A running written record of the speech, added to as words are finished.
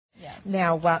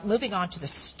Now, moving on to the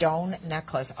stone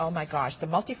necklace. Oh my gosh, the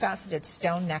multifaceted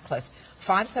stone necklace,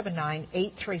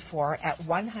 $579,834 at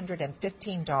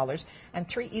 $115, and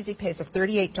 3 easy pays of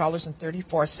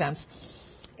 $38.34.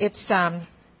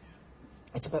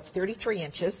 It's about 33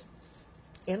 inches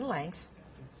in length,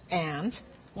 and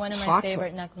one of my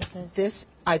favorite necklaces. This,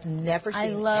 I've never seen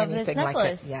anything like it. I love this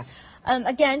necklace. Yes.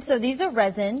 Again, so these are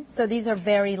resin, so these are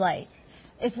very light.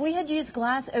 If we had used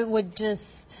glass, it would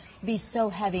just be so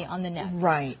heavy on the neck.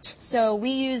 Right. So we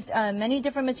used many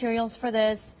different materials for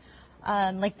this.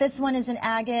 Like this one is an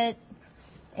agate,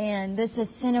 and this is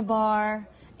cinnabar,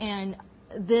 and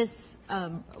this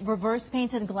reverse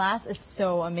painted glass is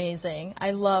so amazing.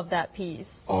 I love that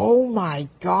piece. Oh my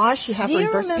gosh, you have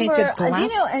reverse painted glass. Do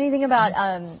you know anything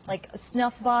about like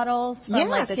snuff bottles from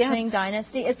like the Qing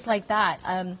Dynasty? It's like that.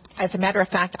 As a matter of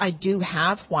fact, I do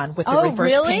have one with the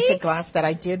reverse painted glass that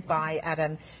I did buy at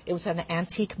it was an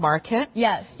antique market.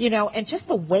 Yes. You know, and just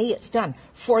the way it's done,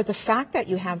 for the fact that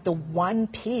you have the one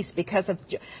piece, because of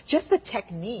just the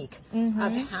technique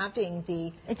of having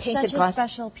the painted glass. It's such a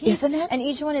special piece. Isn't it? And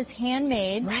each one is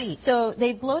handmade. Right. So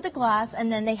they blow the glass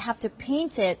and then they have to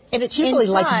paint it. And it's usually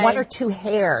inside. like 1 or 2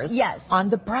 hairs yes. on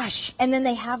the brush. And then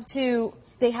they have to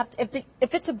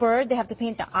if it's a bird, they have to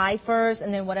paint the eye first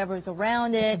and then whatever's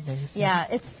around it. That's amazing. Yeah,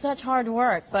 it's such hard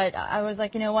work, but I was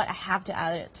like, you know what, I have to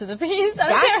add it to the piece.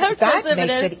 That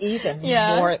makes it even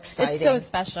more exciting. It's so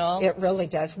special. It really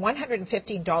does.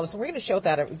 $115. We're going to show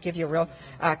that. It would give you a real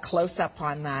close-up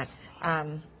on that.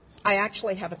 I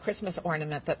actually have a Christmas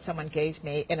ornament that someone gave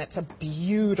me, and it's a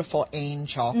beautiful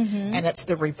angel, and it's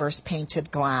the reverse painted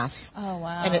glass. Oh,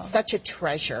 wow. And it's such a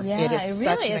treasure. Yeah, it is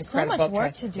such an it's so incredible much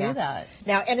work to do that.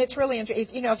 Now, and it's really interesting.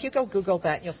 You know, if you go Google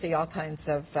that, you'll see all kinds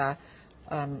of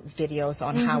videos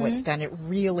on how it's done. It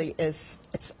really is,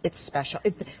 it's special.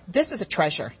 This is a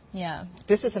treasure. Yeah.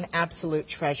 This is an absolute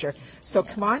treasure. So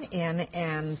come on in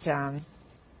and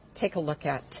take a look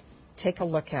at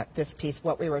this piece,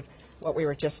 what we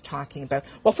were just talking about.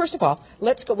 Well, first of all,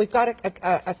 let's go. We've got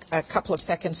a couple of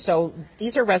seconds. So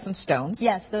these are resin stones.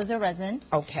 Yes, those are resin.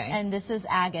 Okay. And this is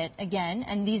agate again,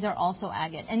 and these are also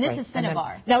agate. And this is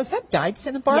cinnabar. Now, is that dyed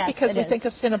cinnabar? Yes, because we think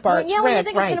of cinnabar, it's red. Yeah, when we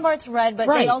think of cinnabar, it's red, but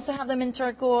they also have them in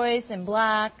turquoise and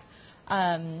black.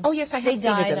 Oh, yes, I have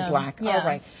seen it in black. Yeah. All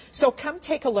right. So come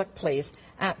take a look, please,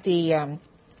 at the,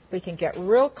 we can get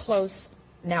real close.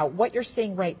 Now, what you're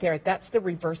seeing right there, that's the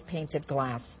reverse painted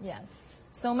glass. Yes.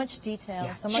 So much detail,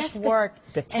 Yeah, so much just work,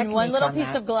 the and one little piece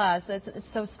that. of glass. It's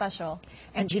so special.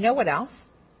 And you know what else?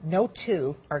 No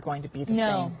two are going to be the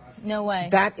same. No way.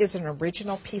 That is an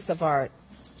original piece of art.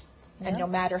 Yep. And no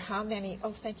matter how many,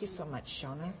 oh, thank you so much,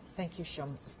 Shona. Thank you,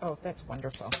 Shona. Oh, that's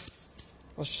wonderful.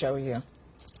 We'll show you.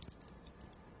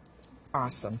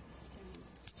 Awesome.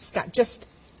 Just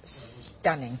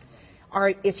stunning. All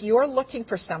right, if you're looking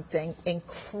for something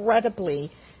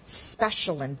incredibly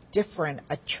special and different,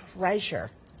 a treasure,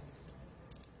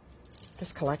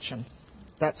 this collection,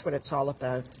 that's what it's all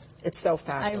about. It's so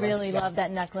fabulous. I really love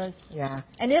that necklace. Yeah.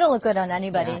 And it'll look good on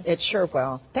anybody. Yeah, it sure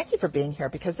will. Thank you for being here,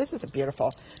 because this is a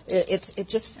beautiful, it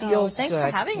just feels thanks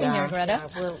good. for having me here, Greta.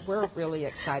 Yeah, we're really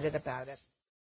excited about it.